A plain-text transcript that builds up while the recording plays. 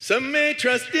Some may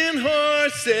trust in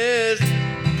horses,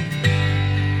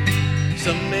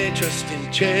 some may trust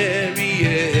in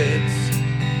chariots.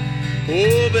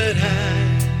 Oh, but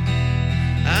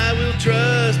I will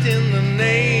trust in the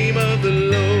name of the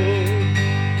Lord.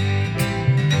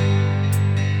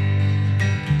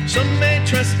 Some may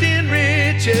trust in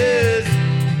riches,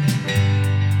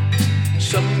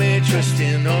 some may trust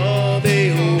in all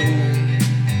they own.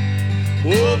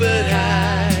 Oh, but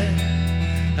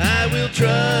I will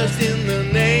trust in the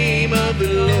name of the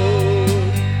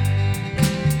Lord.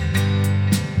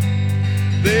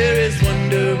 There is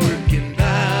wonder-working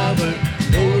power,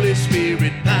 Holy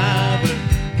Spirit power,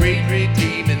 great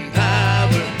redeeming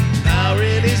power, power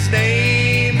in His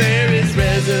name. There is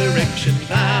resurrection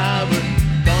power,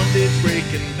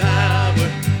 bondage-breaking power,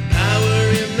 power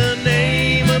in the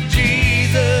name of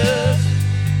Jesus.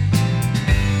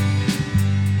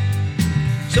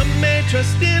 Some may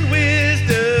trust in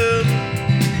wisdom,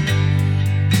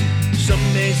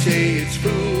 some may say it's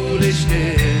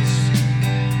foolishness.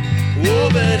 Oh,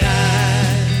 but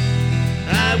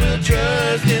I will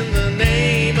trust in the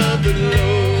name of the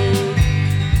Lord.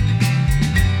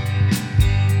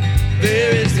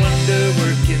 There is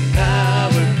wonder-working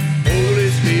power, Holy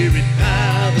Spirit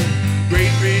power,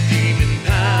 great redeeming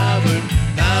power,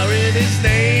 power in His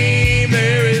name.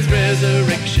 There is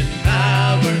resurrection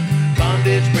power,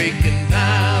 bondage-breaking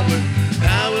power,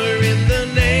 power in the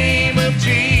name of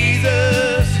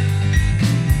Jesus.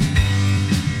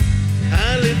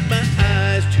 I lift my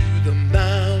eyes to the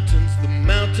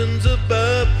mountains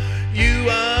above. You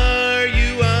are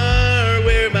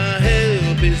where my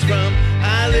help is from.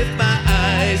 I lift my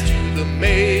eyes to the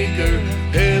Maker,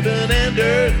 heaven and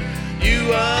earth.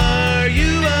 You are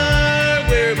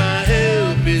where my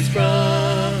help is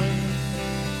from.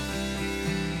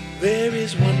 There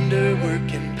is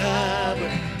wonder-working power,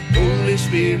 Holy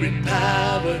Spirit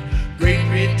power, great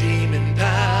redeeming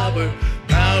power,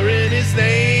 power in His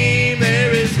name.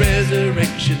 There is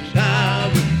resurrection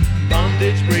power,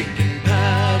 bondage-breaking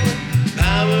power,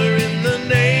 power in the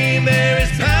name. There is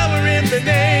power in the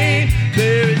name.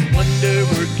 There is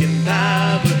wonder-working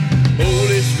power,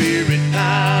 Holy Spirit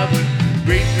power,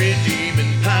 great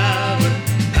redeeming power,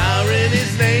 power in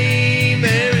His name.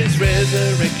 There is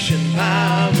resurrection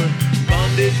power,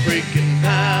 bondage-breaking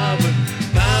power,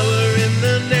 power in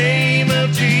the name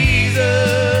of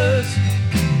Jesus.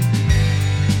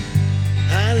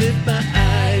 I lift my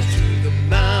eyes to the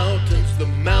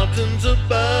mountains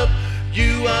above.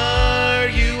 You are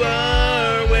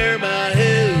where my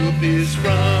help is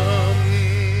from.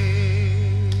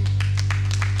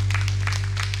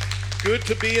 Good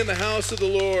to be in the house of the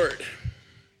Lord.